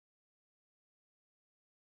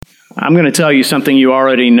I'm going to tell you something you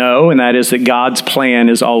already know, and that is that God's plan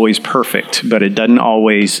is always perfect, but it doesn't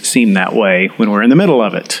always seem that way when we're in the middle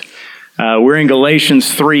of it. We're in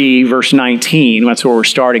Galatians 3, verse 19. That's where we're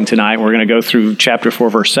starting tonight. We're going to go through chapter 4,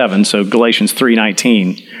 verse 7, so Galatians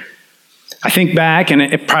 3:19. I think back,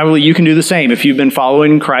 and probably you can do the same. If you've been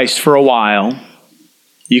following Christ for a while,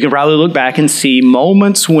 you can probably look back and see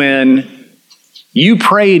moments when you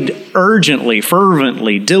prayed urgently,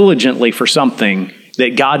 fervently, diligently for something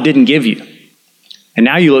that God didn't give you. And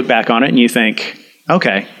now you look back on it and you think,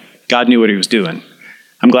 okay, God knew what he was doing.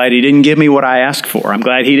 I'm glad he didn't give me what I asked for. I'm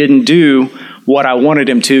glad he didn't do what I wanted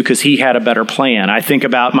him to because he had a better plan. I think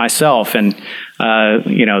about myself and,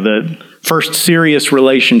 the first serious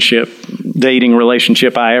dating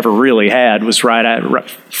relationship I ever really had was right at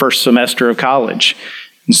first semester of college.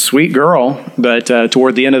 Sweet girl, but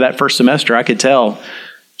toward the end of that first semester, I could tell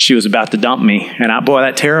she was about to dump me. And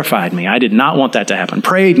that terrified me. I did not want that to happen.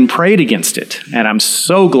 Prayed and prayed against it. And I'm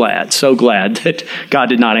so glad that God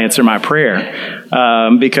did not answer my prayer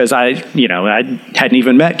because I hadn't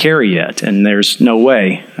even met Carrie yet. And there's no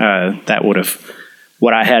way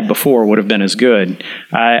what I had before would have been as good.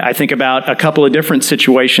 I think about a couple of different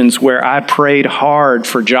situations where I prayed hard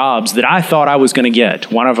for jobs that I thought I was going to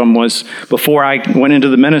get. One of them was before I went into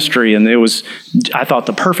the ministry, and I thought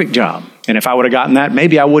the perfect job. And if I would have gotten that,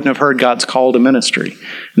 maybe I wouldn't have heard God's call to ministry.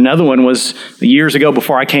 Another one was years ago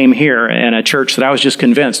before I came here in a church that I was just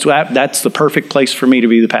convinced that's the perfect place for me to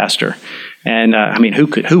be the pastor. And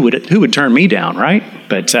who would turn me down, right?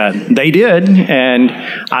 But they did, and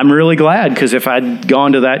I'm really glad because if I'd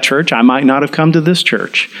gone to that church, I might not have come to this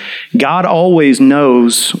church. God always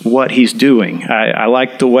knows what he's doing. I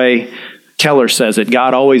like the way Keller says it.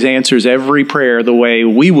 God always answers every prayer the way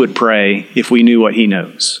we would pray if we knew what he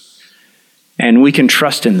knows. And we can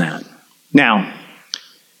trust in that. Now,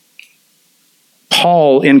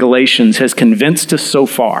 Paul in Galatians has convinced us so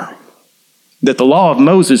far that the law of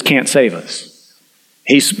Moses can't save us.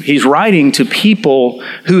 He's writing to people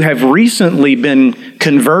who have recently been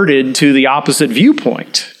converted to the opposite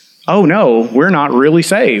viewpoint. Oh no, we're not really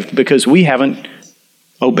saved because we haven't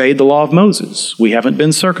obeyed the law of Moses. We haven't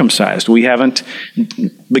been circumcised. We haven't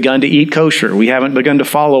begun to eat kosher. We haven't begun to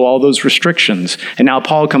follow all those restrictions. And now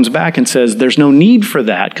Paul comes back and says there's no need for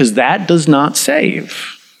that because that does not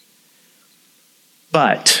save.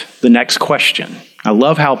 But the next question, I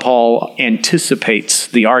love how Paul anticipates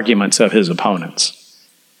the arguments of his opponents.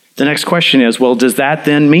 The next question is, well, does that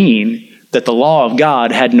then mean that the law of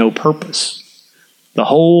God had no purpose? The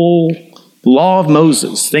whole law of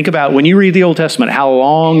Moses. Think about when you read the Old Testament, how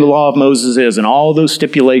long the law of Moses is and all those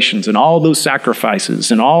stipulations and all those sacrifices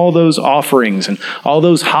and all those offerings and all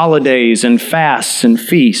those holidays and fasts and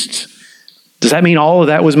feasts. Does that mean all of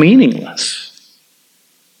that was meaningless?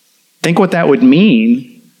 Think what that would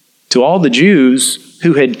mean to all the Jews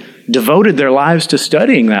who had devoted their lives to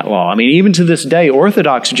studying that law. I mean, even to this day,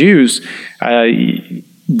 Orthodox Jews,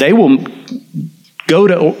 they will go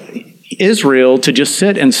to Israel to just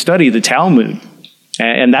sit and study the Talmud.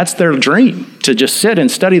 And that's their dream, to just sit and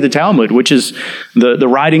study the Talmud, which is the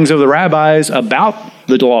writings of the rabbis about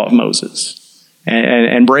the law of Moses.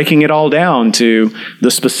 And breaking it all down to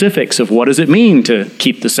the specifics of what does it mean to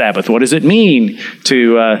keep the Sabbath? What does it mean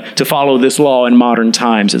to follow this law in modern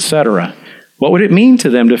times, etc.? What would it mean to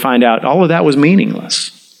them to find out all of that was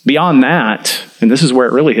meaningless? Beyond that, and this is where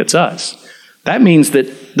it really hits us, that means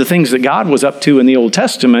that the things that God was up to in the Old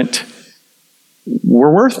Testament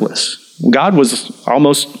were worthless. God was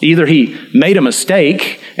almost, either he made a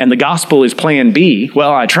mistake and the gospel is plan B.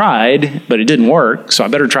 Well, I tried, but it didn't work, so I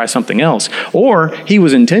better try something else. Or he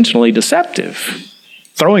was intentionally deceptive,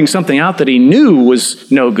 throwing something out that he knew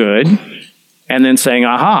was no good and then saying,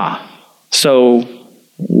 aha. So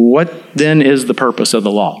what then is the purpose of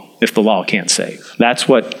the law if the law can't save? That's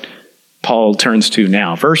what Paul turns to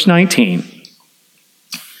now. Verse 19.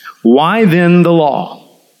 Why then the law?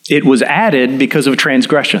 It was added because of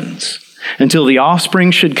transgressions, until the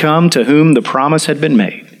offspring should come to whom the promise had been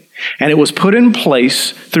made. And it was put in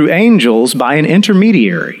place through angels by an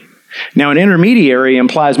intermediary. Now, an intermediary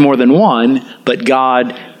implies more than one, but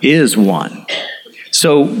God is one.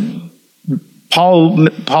 So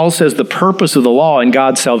Paul says the purpose of the law in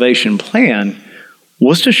God's salvation plan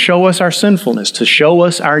was to show us our sinfulness, to show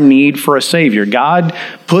us our need for a Savior. God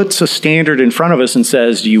puts a standard in front of us and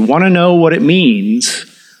says, do you want to know what it means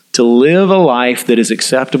to live a life that is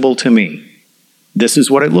acceptable to me? This is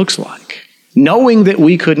what it looks like. Knowing that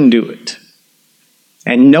we couldn't do it,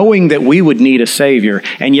 and knowing that we would need a Savior,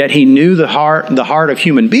 and yet he knew the heart of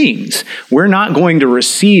human beings. We're not going to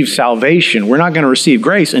receive salvation. We're not going to receive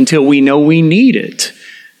grace until we know we need it.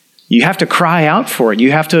 You have to cry out for it.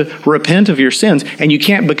 You have to repent of your sins. And you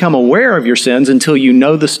can't become aware of your sins until you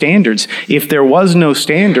know the standards. If there was no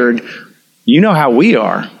standard, you know how we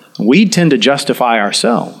are. We tend to justify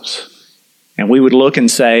ourselves. And we would look and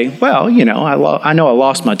say, well, I know I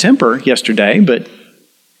lost my temper yesterday, but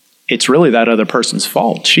it's really that other person's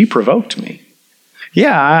fault. She provoked me.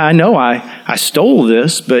 Yeah, I know I stole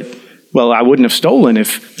this, but, well, I wouldn't have stolen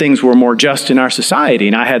if things were more just in our society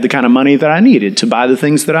and I had the kind of money that I needed to buy the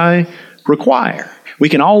things that I require. We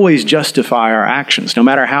can always justify our actions, no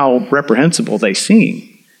matter how reprehensible they seem.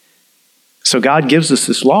 So God gives us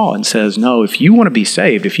this law and says, no, if you want to be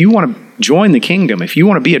saved, if you want to join the kingdom, if you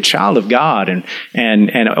want to be a child of God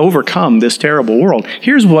and overcome this terrible world,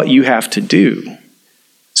 here's what you have to do.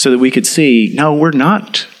 So that we could see, no, we're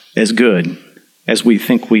not as good as we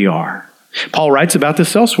think we are. Paul writes about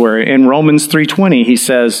this elsewhere. In Romans 3:20, he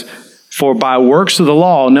says, for by works of the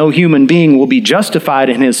law, no human being will be justified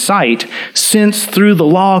in his sight, since through the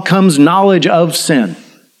law comes knowledge of sin.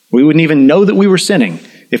 We wouldn't even know that we were sinning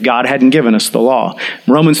if God hadn't given us the law.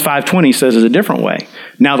 Romans 5:20 says it a different way.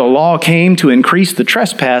 Now the law came to increase the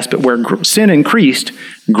trespass, but where sin increased,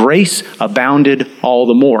 grace abounded all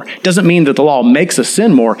the more. It doesn't mean that the law makes us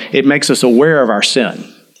sin more. It makes us aware of our sin.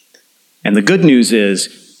 And the good news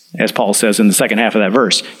is, as Paul says in the second half of that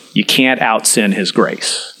verse, you can't out-sin his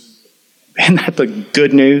grace. Isn't that the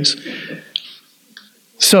good news?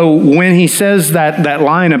 So when he says that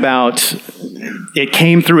line about it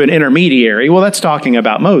came through an intermediary, well, that's talking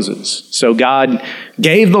about Moses. So God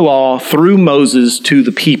gave the law through Moses to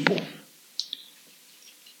the people.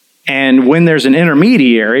 And when there's an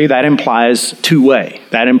intermediary, that implies two-way.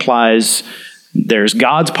 That implies there's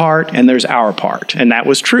God's part and there's our part. And that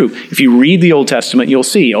was true. If you read the Old Testament, you'll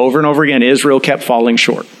see over and over again, Israel kept falling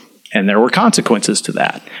short. And there were consequences to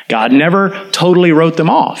that. God never totally wrote them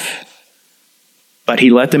off, but he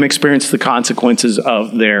let them experience the consequences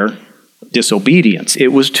of their disobedience.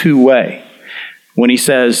 It was two-way. When he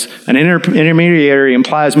says an intermediary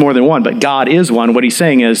implies more than one, but God is one, what he's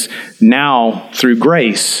saying is now through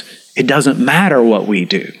grace, it doesn't matter what we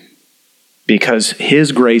do because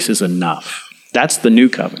his grace is enough. That's the new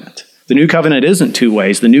covenant. The new covenant isn't two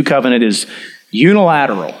ways. The new covenant is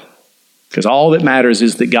unilateral because all that matters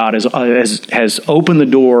is that God has opened the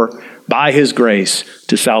door by his grace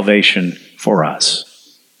to salvation for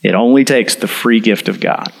us. It only takes the free gift of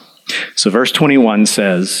God. So verse 21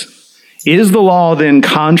 says, is the law then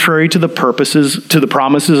contrary to the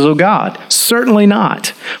promises of God? Certainly not.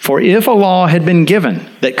 For if a law had been given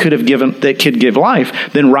that could give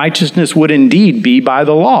life, then righteousness would indeed be by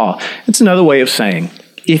the law. It's another way of saying,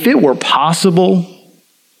 if it were possible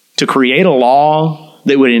to create a law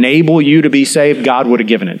that would enable you to be saved, God would have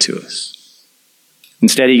given it to us.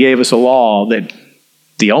 Instead, he gave us a law that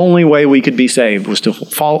the only way we could be saved was to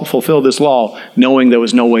fulfill this law, knowing there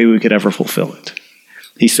was no way we could ever fulfill it.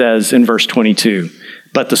 He says in verse 22,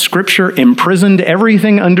 but the scripture imprisoned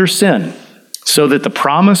everything under sin, so that the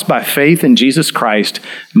promise by faith in Jesus Christ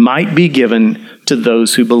might be given to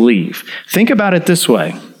those who believe. Think about it this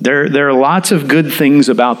way. There are lots of good things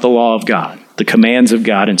about the law of God, the commands of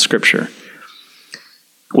God in scripture.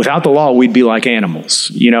 Without the law, we'd be like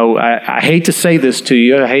animals. I hate to say this to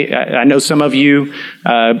you. I know some of you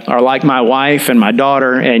are like my wife and my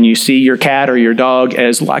daughter, and you see your cat or your dog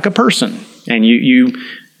as like a person, and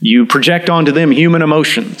you project onto them human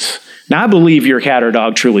emotions. Now, I believe your cat or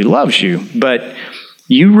dog truly loves you, but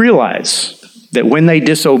you realize that when they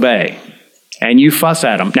disobey and you fuss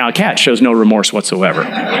at them, now a cat shows no remorse whatsoever.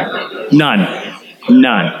 None.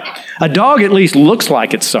 A dog at least looks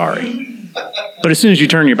like it's sorry. But as soon as you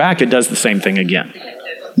turn your back, it does the same thing again.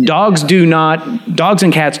 Dogs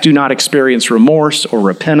and cats do not experience remorse or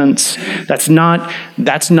repentance. That's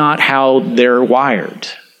not how they're wired.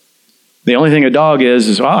 The only thing a dog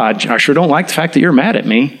is I sure don't like the fact that you're mad at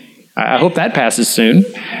me. I hope that passes soon.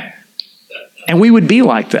 And we would be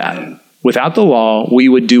like that. Without the law, we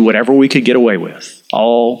would do whatever we could get away with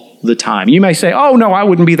all the time. You may say, oh, no, I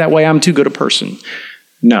wouldn't be that way. I'm too good a person.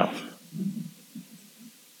 No.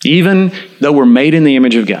 Even though we're made in the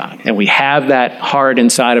image of God and we have that heart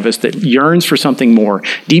inside of us that yearns for something more,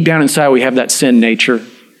 deep down inside we have that sin nature.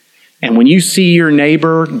 And when you see your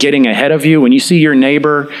neighbor getting ahead of you, when you see your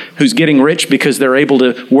neighbor who's getting rich because they're able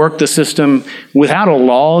to work the system without a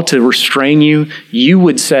law to restrain you, you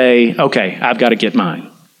would say, okay, I've got to get mine.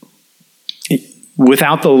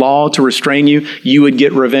 Without the law to restrain you, you would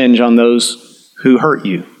get revenge on those who hurt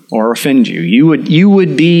you or offend you. You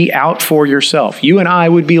would be out for yourself. You and I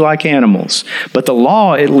would be like animals. But the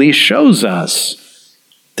law at least shows us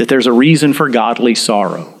that there's a reason for godly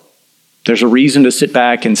sorrow. There's a reason to sit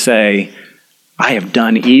back and say, I have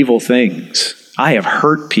done evil things. I have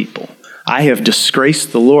hurt people. I have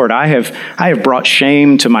disgraced the Lord. I have brought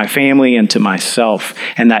shame to my family and to myself.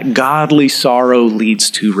 And that godly sorrow leads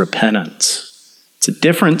to repentance. It's a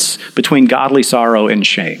difference between godly sorrow and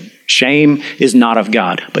shame. Shame is not of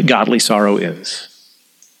God, but godly sorrow is.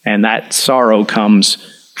 And that sorrow comes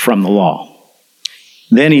from the law.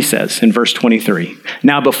 Then he says in verse 23,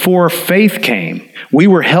 now before faith came, we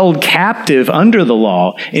were held captive under the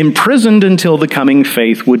law, imprisoned until the coming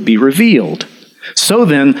faith would be revealed. So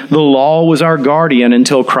then, the law was our guardian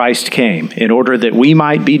until Christ came, in order that we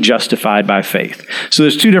might be justified by faith. So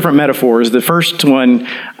there's two different metaphors. The first one,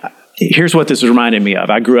 here's what this reminded me of.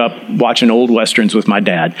 I grew up watching old Westerns with my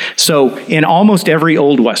dad. So in almost every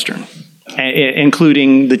old Western,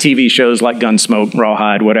 including the TV shows like Gunsmoke,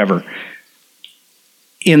 Rawhide, whatever,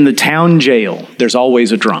 in the town jail, there's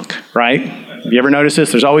always a drunk, right? Have you ever noticed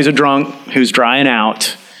this? There's always a drunk who's drying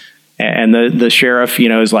out. And the sheriff,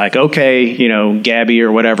 is like, okay, Gabby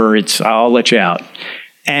or whatever, I'll let you out.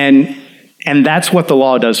 And that's what the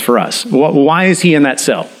law does for us. Why is he in that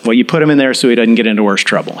cell? Well, you put him in there so he doesn't get into worse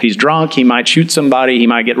trouble. He's drunk. He might shoot somebody. He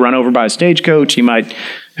might get run over by a stagecoach.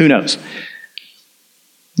 Who knows?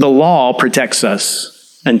 The law protects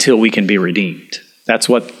us until we can be redeemed.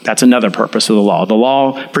 That's another purpose of the law. The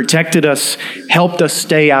law protected us, helped us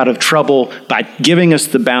stay out of trouble by giving us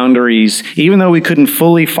the boundaries. Even though we couldn't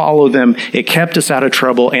fully follow them, it kept us out of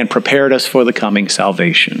trouble and prepared us for the coming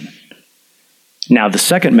salvation. Now, the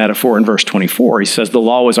second metaphor in verse 24, he says the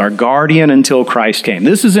law was our guardian until Christ came.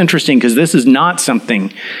 This is interesting because this is not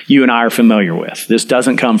something you and I are familiar with. This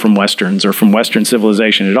doesn't come from Westerns or from Western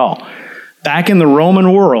civilization at all. Back in the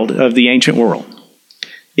Roman world of the ancient world,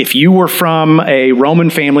 if you were from a Roman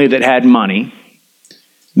family that had money,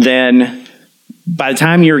 then by the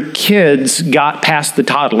time your kids got past the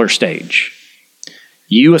toddler stage,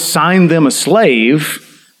 you assigned them a slave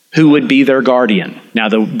who would be their guardian. Now,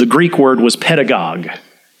 the Greek word was pedagogue.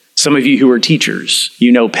 Some of you who are teachers,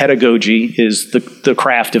 pedagogy is the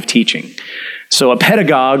craft of teaching. So a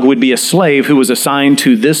pedagogue would be a slave who was assigned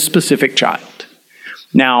to this specific child.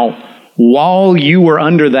 Now, while you were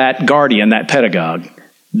under that guardian, that pedagogue,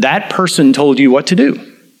 that person told you what to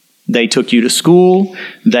do. They took you to school.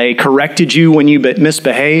 They corrected you when you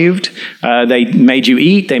misbehaved. They made you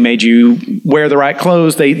eat. They made you wear the right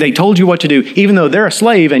clothes. They told you what to do. Even though they're a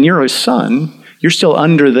slave and you're a son, you're still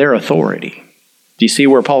under their authority. Do you see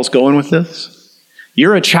where Paul's going with this?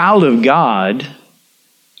 You're a child of God,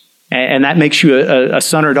 and that makes you a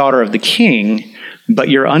son or daughter of the king, but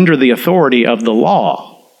you're under the authority of the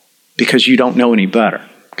law because you don't know any better,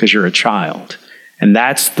 because you're a child. And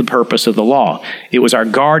that's the purpose of the law. It was our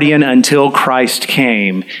guardian until Christ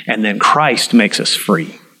came, and then Christ makes us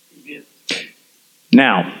free.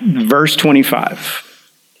 Now, verse 25.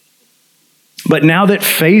 But now that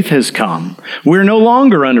faith has come, we're no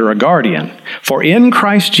longer under a guardian. For in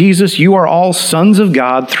Christ Jesus, you are all sons of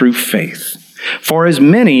God through faith. For as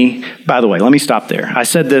many, by the way, let me stop there. I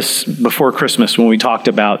said this before Christmas when we talked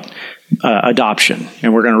about adoption,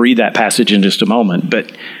 and we're going to read that passage in just a moment.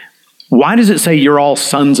 But why does it say you're all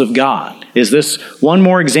sons of God? Is this one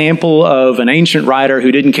more example of an ancient writer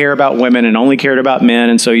who didn't care about women and only cared about men,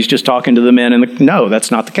 and so he's just talking to the men? No,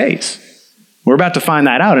 that's not the case. We're about to find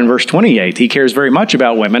that out in verse 28. He cares very much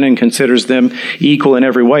about women and considers them equal in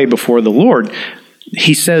every way before the Lord.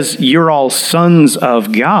 He says you're all sons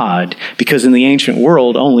of God because in the ancient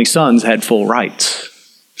world, only sons had full rights.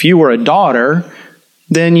 If you were a daughter,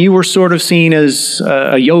 then you were sort of seen as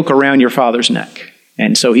a yoke around your father's neck.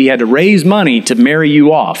 And so he had to raise money to marry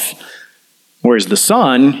you off. Whereas the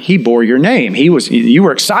son, he bore your name. You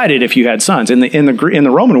were excited if you had sons. In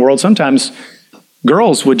the Roman world, sometimes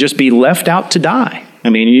girls would just be left out to die. I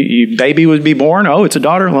mean, baby would be born. Oh, it's a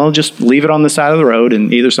daughter. Well, just leave it on the side of the road,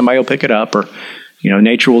 and either somebody will pick it up, or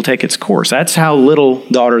nature will take its course. That's how little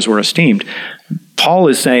daughters were esteemed. Paul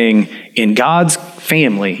is saying, in God's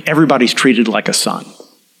family, everybody's treated like a son.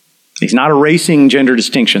 He's not erasing gender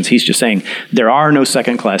distinctions. He's just saying there are no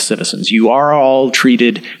second-class citizens. You are all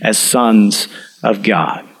treated as sons of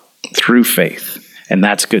God through faith, and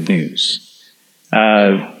that's good news.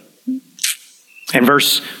 And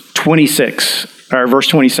verse 26, or verse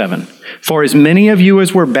 27, for as many of you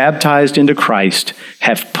as were baptized into Christ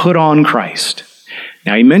have put on Christ.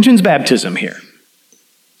 Now he mentions baptism here.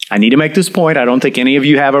 I need to make this point. I don't think any of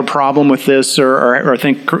you have a problem with this or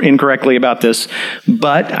think incorrectly about this,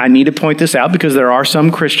 but I need to point this out because there are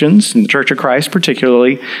some Christians, in the Church of Christ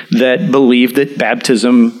particularly, that believe that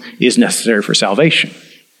baptism is necessary for salvation.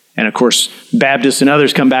 And of course, Baptists and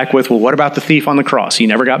others come back with, well, what about the thief on the cross? He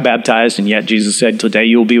never got baptized, and yet Jesus said, today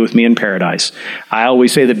you will be with me in paradise. I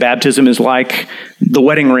always say that baptism is like the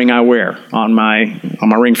wedding ring I wear on my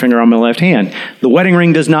ring finger on my left hand. The wedding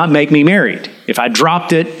ring does not make me married. If I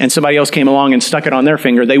dropped it and somebody else came along and stuck it on their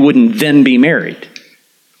finger, they wouldn't then be married.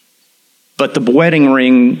 But the wedding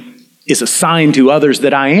ring is a sign to others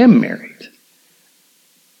that I am married.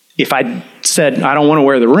 If I said, I don't want to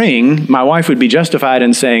wear the ring, my wife would be justified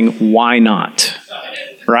in saying, why not?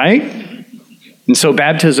 Right? And so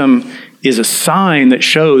baptism is a sign that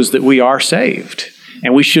shows that we are saved.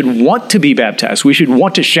 And we should want to be baptized. We should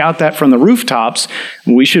want to shout that from the rooftops.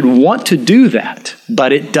 We should want to do that.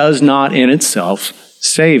 But it does not in itself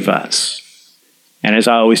save us. And as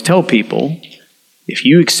I always tell people, if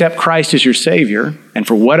you accept Christ as your Savior, and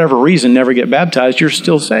for whatever reason never get baptized, you're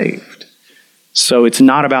still saved. So it's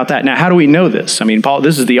not about that. Now, how do we know this? I mean, Paul,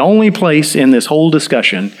 this is the only place in this whole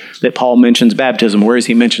discussion that Paul mentions baptism, whereas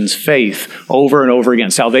he mentions faith over and over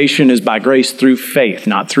again. Salvation is by grace through faith,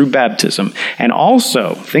 not through baptism. And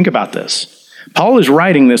also, think about this. Paul is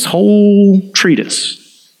writing this whole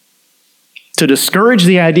treatise to discourage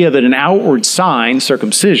the idea that an outward sign,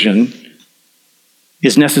 circumcision,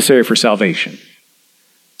 is necessary for salvation.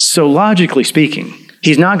 So logically speaking,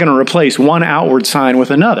 he's not going to replace one outward sign with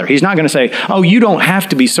another. He's not going to say, oh, you don't have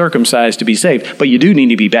to be circumcised to be saved, but you do need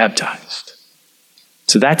to be baptized.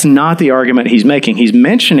 So that's not the argument he's making. He's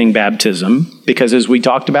mentioning baptism because, as we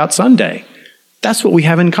talked about Sunday, that's what we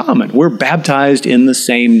have in common. We're baptized in the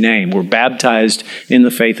same name. We're baptized in the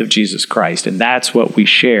faith of Jesus Christ, and that's what we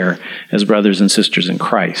share as brothers and sisters in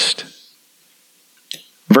Christ.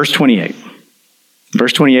 Verse 28.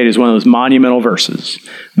 Verse 28 is one of those monumental verses.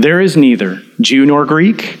 There is neither Jew nor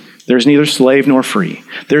Greek. There's neither slave nor free.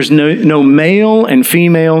 There's no male and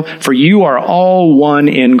female, for you are all one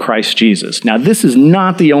in Christ Jesus. Now, this is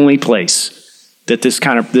not the only place that this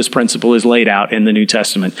principle is laid out in the New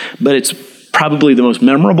Testament, but it's probably the most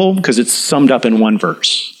memorable because it's summed up in one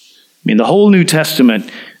verse. I mean, the whole New Testament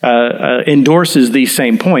endorses these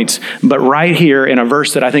same points, but right here in a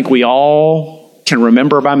verse that I think we all can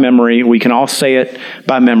remember by memory, we can all say it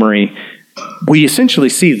by memory, we essentially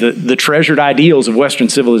see the treasured ideals of Western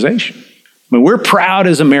civilization. I mean, we're proud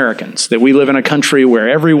as Americans that we live in a country where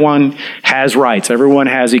everyone has rights, everyone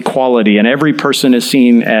has equality, and every person is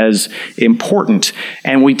seen as important.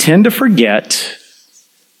 And we tend to forget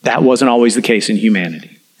that wasn't always the case in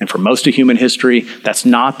humanity. And for most of human history, that's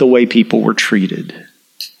not the way people were treated.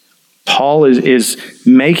 Paul is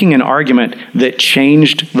making an argument that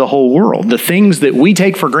changed the whole world. The things that we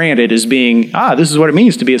take for granted as being, this is what it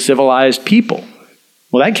means to be a civilized people.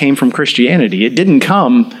 Well, that came from Christianity. It didn't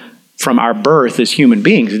come from our birth as human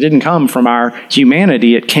beings. It didn't come from our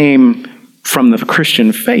humanity. It came from the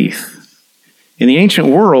Christian faith. In the ancient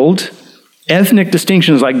world, ethnic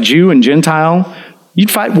distinctions like Jew and Gentile,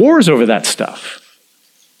 you'd fight wars over that stuff.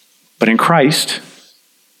 But in Christ,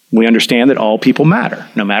 we understand that all people matter,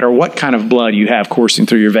 no matter what kind of blood you have coursing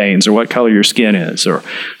through your veins or what color your skin is or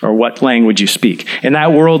what language you speak. In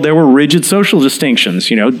that world, there were rigid social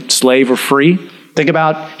distinctions, slave or free. Think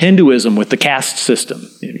about Hinduism with the caste system.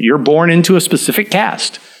 You're born into a specific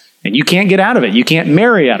caste and you can't get out of it. You can't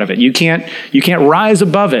marry out of it. You can't rise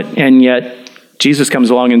above it. And yet Jesus comes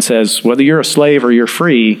along and says, whether you're a slave or you're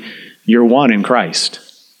free, you're one in Christ.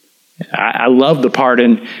 I love the part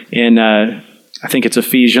in I think it's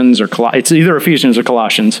Ephesians it's either Ephesians or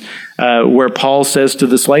Colossians, where Paul says to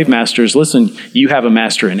the slave masters, listen, you have a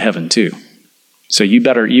master in heaven too. So you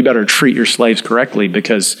better treat your slaves correctly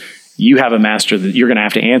because you have a master that you're going to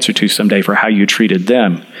have to answer to someday for how you treated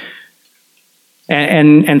them.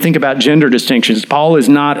 And think about gender distinctions. Paul is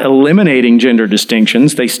not eliminating gender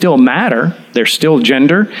distinctions. They still matter. They're still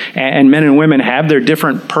gender. And men and women have their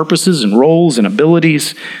different purposes and roles and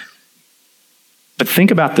abilities. But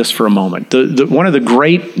think about this for a moment. One of the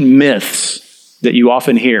great myths that you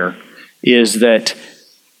often hear is that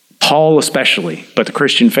Paul especially, but the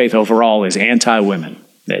Christian faith overall, is anti-women.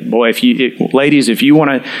 That, boy, ladies, if you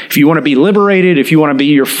want to be liberated, if you want to be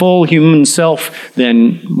your full human self,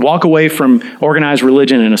 then walk away from organized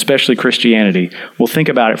religion and especially Christianity. Well, think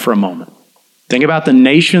about it for a moment. Think about the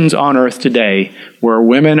nations on earth today where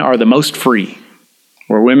women are the most free,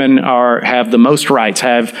 where women have the most rights,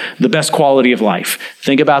 have the best quality of life.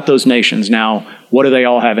 Think about those nations. Now, what do they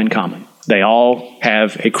all have in common? They all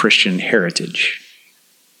have a Christian heritage.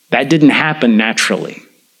 That didn't happen naturally.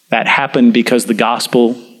 That happened because the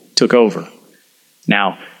gospel took over.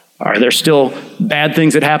 Now, are there still bad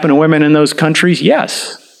things that happen to women in those countries?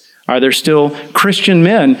 Yes. Are there still Christian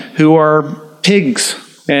men who are pigs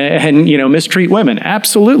and mistreat women?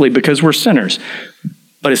 Absolutely, because we're sinners.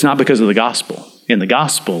 But it's not because of the gospel. In the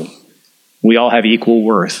gospel, we all have equal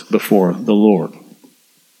worth before the Lord.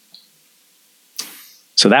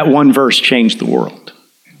 So that one verse changed the world.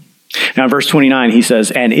 Now in verse 29, he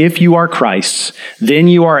says, "And if you are Christ's, then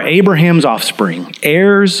you are Abraham's offspring,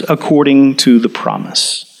 heirs according to the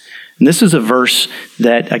promise." And this is a verse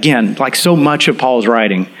that, again, like so much of Paul's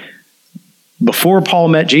writing, before Paul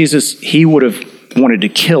met Jesus, he would have wanted to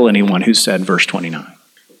kill anyone who said verse 29.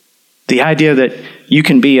 The idea that you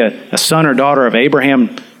can be a son or daughter of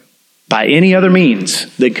Abraham by any other means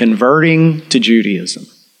than converting to Judaism.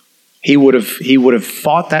 He would have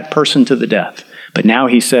fought that person to the death. But now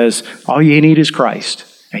he says, all you need is Christ,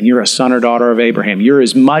 and you're a son or daughter of Abraham. You're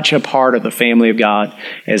as much a part of the family of God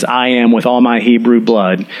as I am with all my Hebrew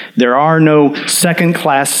blood. There are no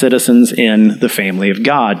second-class citizens in the family of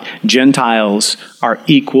God. Gentiles are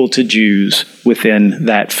equal to Jews within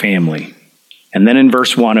that family. And then in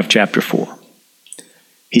verse 1 of chapter 4,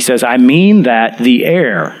 he says, "I mean that the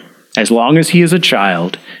heir, as long as he is a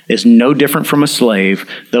child, is no different from a slave,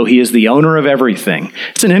 though he is the owner of everything."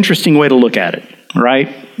 It's an interesting way to look at it, right?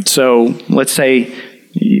 So let's say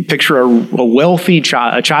you picture a wealthy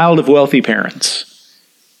child, a child of wealthy parents.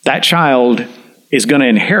 That child is going to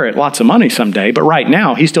inherit lots of money someday, but right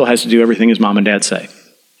now he still has to do everything his mom and dad say.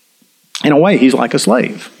 In a way, he's like a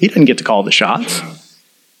slave. He doesn't get to call the shots.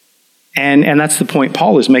 And that's the point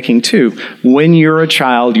Paul is making too. When you're a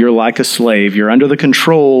child, you're like a slave. You're under the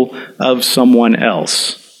control of someone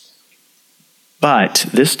else. But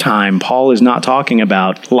this time, Paul is not talking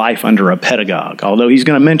about life under a pedagogue. Although he's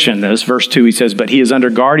going to mention this. Verse 2, he says, "But he is under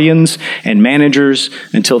guardians and managers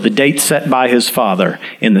until the date set by his father.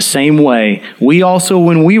 In the same way, we also,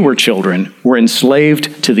 when we were children, were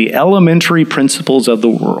enslaved to the elementary principles of the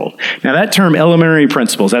world." Now that term, elementary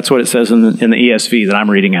principles, that's what it says in the ESV that I'm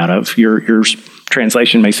reading out of. Your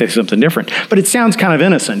translation may say something different. But it sounds kind of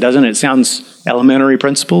innocent, doesn't it? It sounds elementary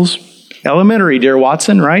principles. Elementary, dear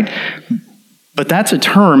Watson, right? But that's a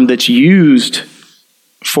term that's used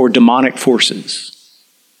for demonic forces.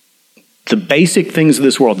 The basic things of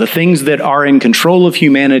this world, the things that are in control of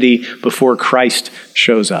humanity before Christ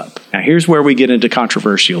shows up. Now here's where we get into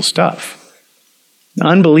controversial stuff.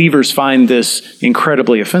 Unbelievers find this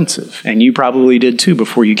incredibly offensive, and you probably did too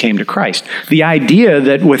before you came to Christ. The idea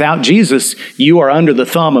that without Jesus, you are under the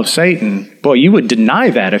thumb of Satan, boy, you would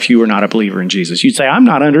deny that if you were not a believer in Jesus. You'd say, I'm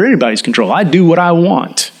not under anybody's control. I do what I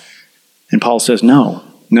want. And Paul says, no,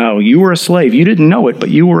 you were a slave. You didn't know it,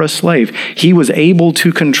 but you were a slave. He was able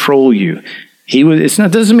to control you.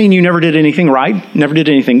 It doesn't mean you never did anything right, never did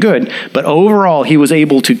anything good, but overall, he was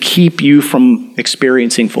able to keep you from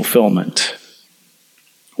experiencing fulfillment.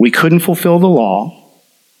 We couldn't fulfill the law,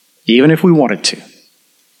 even if we wanted to.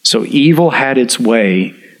 So evil had its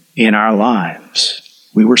way in our lives.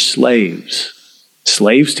 We were slaves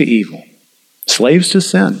to evil, slaves to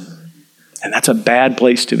sin. And that's a bad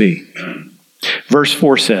place to be. Verse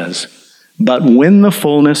 4 says, "But when the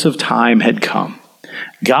fullness of time had come,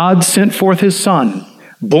 God sent forth his Son,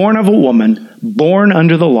 born of a woman, born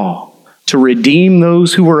under the law, to redeem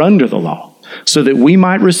those who were under the law, so that we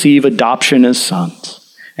might receive adoption as sons.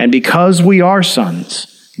 And because we are sons,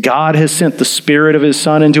 God has sent the Spirit of his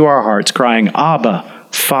Son into our hearts, crying, 'Abba,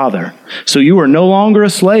 Father.' So you are no longer a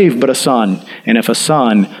slave, but a son. And if a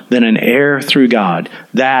son, then an heir through God."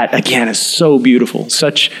 That, again, is so beautiful.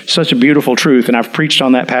 Such a beautiful truth. And I've preached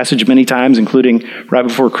on that passage many times, including right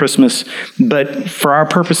before Christmas. But for our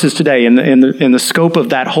purposes today, in the scope of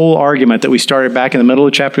that whole argument that we started back in the middle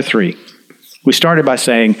of chapter 3, we started by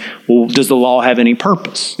saying, well, does the law have any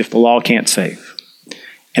purpose if the law can't save?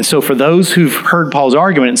 And so for those who've heard Paul's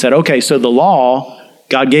argument and said, okay, so the law,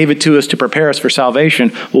 God gave it to us to prepare us for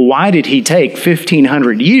salvation. Well, why did he take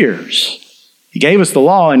 1,500 years? He gave us the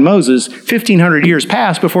law in Moses. 1,500 years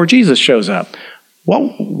passed before Jesus shows up.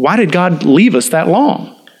 Well, why did God leave us that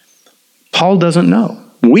long? Paul doesn't know.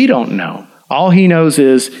 We don't know. All he knows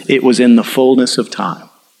is it was in the fullness of time.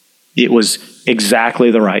 It was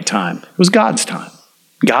exactly the right time. It was God's time.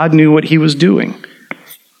 God knew what he was doing.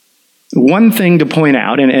 One thing to point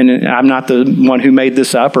out, and I'm not the one who made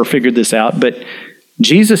this up or figured this out, but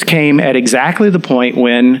Jesus came at exactly the point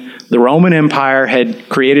when the Roman Empire had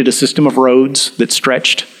created a system of roads that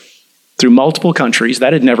stretched through multiple countries.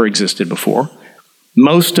 That had never existed before.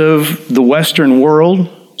 Most of the Western world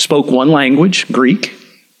spoke one language, Greek.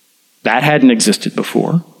 That hadn't existed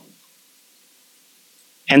before.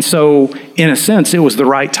 And so, in a sense, it was the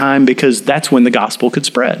right time because that's when the gospel could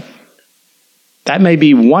spread. That may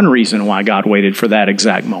be one reason why God waited for that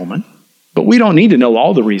exact moment. But we don't need to know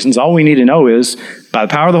all the reasons. All we need to know is, by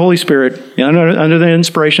the power of the Holy Spirit, under the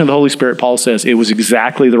inspiration of the Holy Spirit, Paul says it was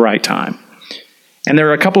exactly the right time. And there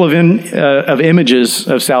are a couple of images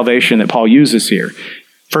of salvation that Paul uses here.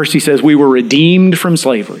 First, he says, we were redeemed from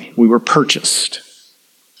slavery. We were purchased.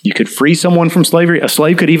 You could free someone from slavery. A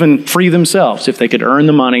slave could even free themselves if they could earn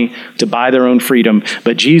the money to buy their own freedom.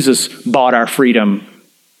 But Jesus bought our freedom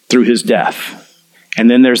through his death. And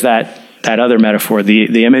then there's that other metaphor,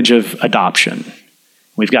 the image of adoption.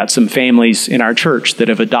 We've got some families in our church that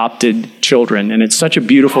have adopted children, and it's such a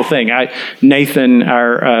beautiful thing. Nathan,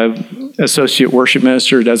 our associate worship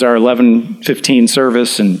minister, does our 11:15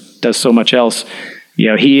 service and does so much else.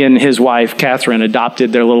 He and his wife, Catherine,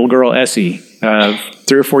 adopted their little girl, Essie,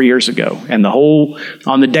 3 or 4 years ago. And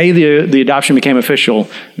on the day the adoption became official,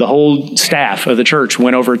 the whole staff of the church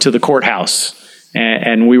went over to the courthouse.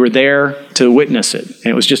 And we were there to witness it. And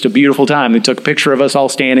it was just a beautiful time. They took a picture of us all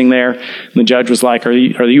standing there. And the judge was like, are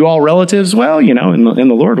you all relatives? Well, in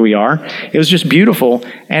the Lord we are. It was just beautiful.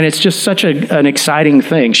 And it's just such an exciting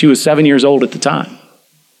thing. She was 7 years old at the time.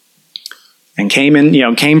 And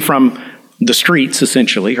came from the streets,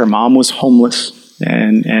 essentially. Her mom was homeless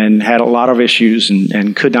and had a lot of issues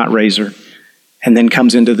and could not raise her. And then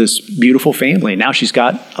comes into this beautiful family. Now she's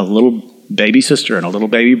got a little baby sister and a little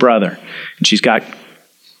baby brother. And she's got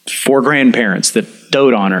 4 grandparents that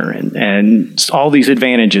dote on her and all these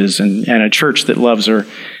advantages and a church that loves her.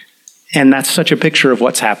 And that's such a picture of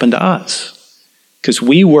what's happened to us. Because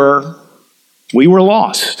we were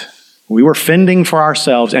lost. We were fending for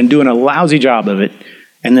ourselves and doing a lousy job of it.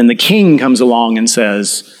 And then the king comes along and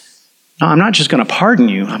says, no, I'm not just going to pardon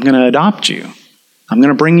you. I'm going to adopt you. I'm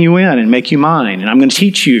going to bring you in and make you mine. And I'm going to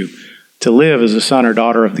teach you to live as a son or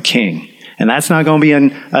daughter of the king. And that's not going to be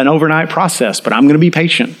an overnight process, but I'm going to be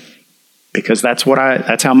patient because that's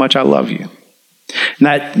how much I love you.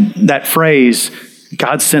 And that phrase,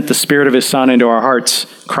 God sent the Spirit of his Son into our hearts,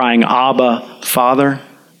 crying, Abba, Father.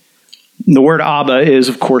 The word Abba is,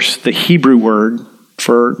 of course, the Hebrew word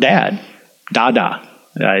for dad. Dada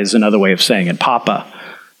is another way of saying it. Papa.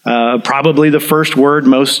 Probably the first word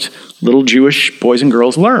most little Jewish boys and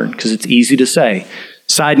girls learn because it's easy to say.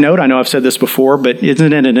 Side note, I know I've said this before, but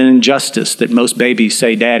isn't it an injustice that most babies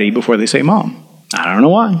say daddy before they say mom? I don't know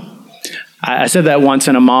why. I said that once,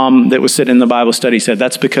 and a mom that was sitting in the Bible study said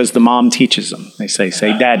that's because the mom teaches them. They say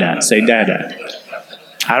dada, say dada.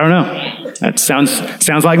 I don't know. That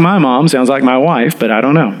sounds like my mom, sounds like my wife, but I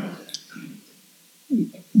don't know.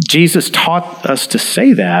 Jesus taught us to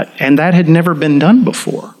say that, and that had never been done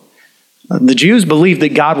before. The Jews believed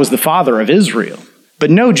that God was the Father of Israel. But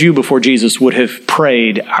no Jew before Jesus would have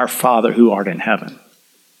prayed, our Father who art in heaven.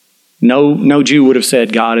 No Jew would have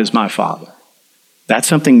said, God is my Father. That's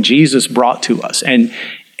something Jesus brought to us. And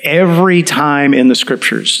every time in the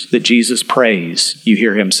scriptures that Jesus prays, you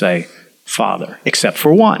hear him say, Father, except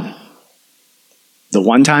for one. The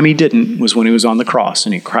one time he didn't was when he was on the cross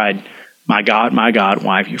and he cried, my God,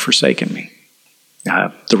 why have you forsaken me?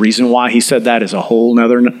 The reason why he said that is a whole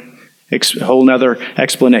nother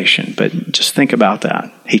explanation, but just think about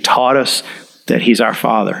that. He taught us that he's our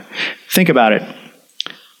Father. Think about it.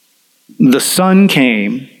 The Son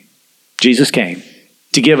came, Jesus came,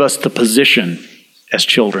 to give us the position as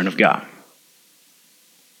children of God.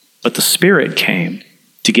 But the Spirit came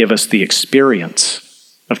to give us the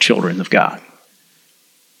experience of children of God.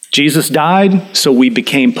 Jesus died, so we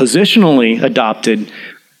became positionally adopted,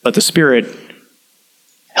 but the Spirit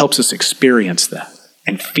helps us experience that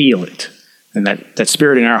and feel it. And that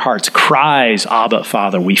Spirit in our hearts cries, Abba,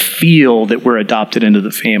 Father. We feel that we're adopted into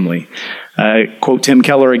the family. Quote Tim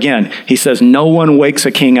Keller again. He says, no one wakes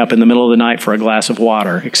a king up in the middle of the night for a glass of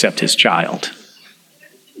water except his child.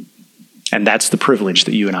 And that's the privilege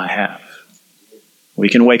that you and I have. We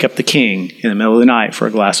can wake up the king in the middle of the night for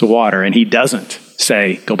a glass of water, and he doesn't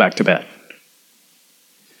say, go back to bed.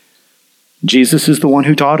 Jesus is the one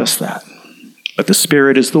who taught us that. But the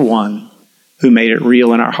Spirit is the one who made it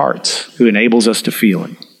real in our hearts, who enables us to feel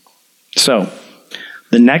it. So,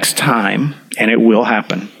 the next time, and it will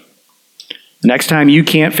happen, the next time you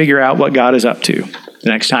can't figure out what God is up to, the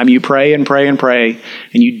next time you pray and pray and pray,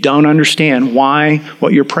 and you don't understand why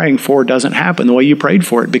what you're praying for doesn't happen the way you prayed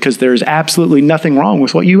for it, because there's absolutely nothing wrong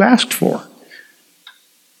with what you asked for.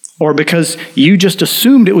 Or because you just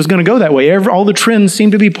assumed it was going to go that way. All the trends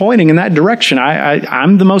seem to be pointing in that direction.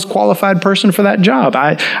 I'm the most qualified person for that job.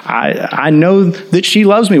 I know that she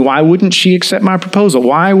loves me. Why wouldn't she accept my proposal?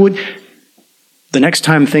 Why would... The next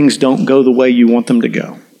time things don't go the way you want them to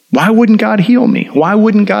go, why wouldn't God heal me? Why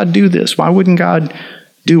wouldn't God do this? Why wouldn't God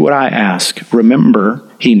do what I ask? Remember,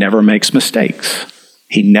 he never makes mistakes.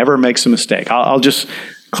 He never makes a mistake. I'll just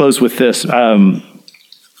close with this.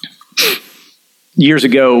 Years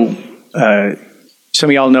ago, Some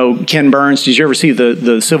of y'all know Ken Burns. Did you ever see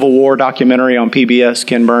the Civil War documentary on PBS?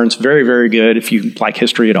 Ken Burns, very, very good if you like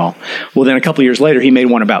history at all. Well, then a couple of years later, he made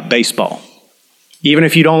one about baseball. Even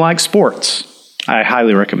if you don't like sports, I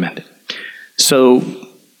highly recommend it. So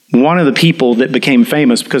one of the people that became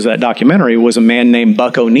famous because of that documentary was a man named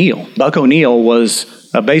Buck O'Neil. Buck O'Neil was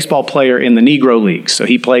a baseball player in the Negro Leagues, so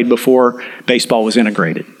he played before baseball was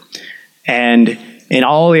integrated. And in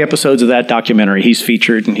all the episodes of that documentary, he's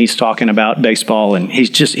featured and he's talking about baseball, and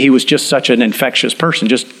he was just such an infectious person,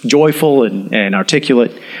 just joyful and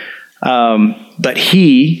articulate. But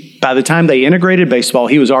by the time they integrated baseball,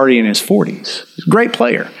 he was already in his 40s. Great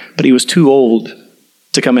player, but he was too old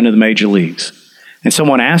to come into the major leagues. And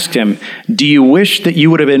someone asked him, do you wish that you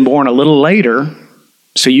would have been born a little later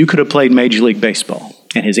so you could have played Major League Baseball?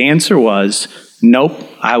 And his answer was, nope,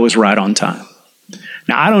 I was right on time.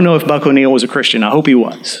 Now, I don't know if Buck O'Neil was a Christian. I hope he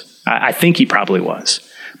was. I think he probably was.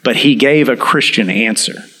 But he gave a Christian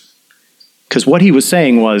answer. Because what he was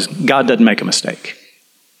saying was, God doesn't make a mistake.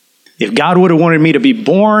 If God would have wanted me to be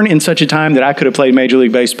born in such a time that I could have played Major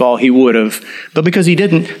League Baseball, he would have. But because he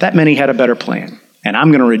didn't, that meant he had a better plan. And I'm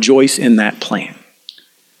going to rejoice in that plan.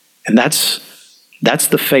 And that's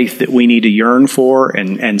the faith that we need to yearn for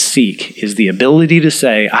and seek, is the ability to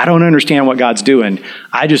say, I don't understand what God's doing.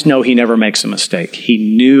 I just know he never makes a mistake. He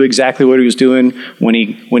knew exactly what he was doing when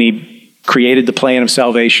he created the plan of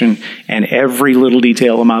salvation, and every little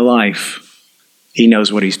detail of my life, he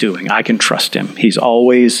knows what he's doing. I can trust him. He's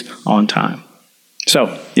always on time.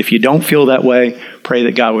 So if you don't feel that way, pray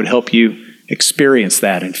that God would help you experience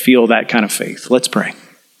that and feel that kind of faith. Let's pray.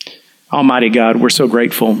 Almighty God, we're so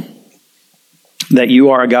grateful that you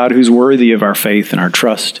are a God who's worthy of our faith and our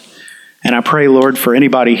trust. And I pray, Lord, for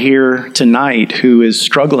anybody here tonight who is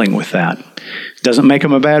struggling with that. It doesn't make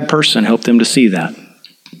them a bad person. Help them to see that.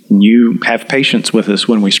 And you have patience with us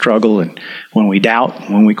when we struggle and when we doubt,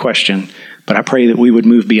 when we question. But I pray that we would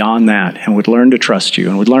move beyond that and would learn to trust you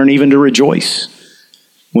and would learn even to rejoice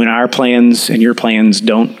when our plans and your plans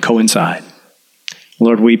don't coincide.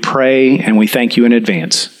 Lord, we pray and we thank you in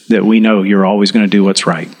advance that we know you're always going to do what's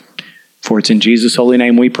right. For it's in Jesus' holy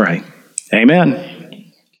name we pray. Amen.